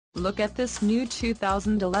Look at this new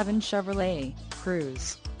 2011 Chevrolet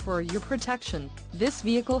Cruze. For your protection, this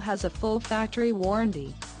vehicle has a full factory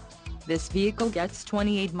warranty. This vehicle gets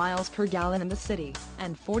 28 miles per gallon in the city,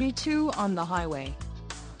 and 42 on the highway.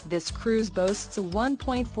 This Cruze boasts a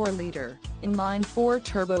 1.4-liter, inline-4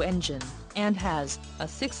 turbo engine, and has a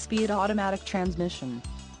 6-speed automatic transmission.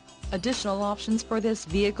 Additional options for this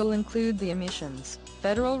vehicle include the emissions,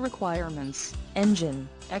 federal requirements, engine,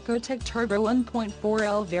 Ecotec Turbo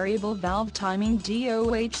 1.4L variable valve timing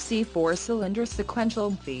DOHC 4-cylinder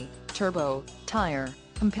sequential V, turbo, tire,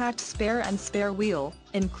 compact spare and spare wheel,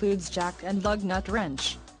 includes jack and lug nut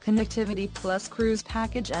wrench, connectivity plus Cruze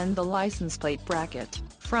package and the license plate bracket,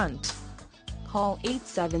 front. Call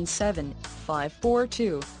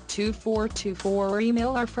 877-542-2424 or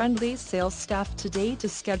email our friendly sales staff today to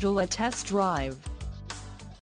schedule a test drive.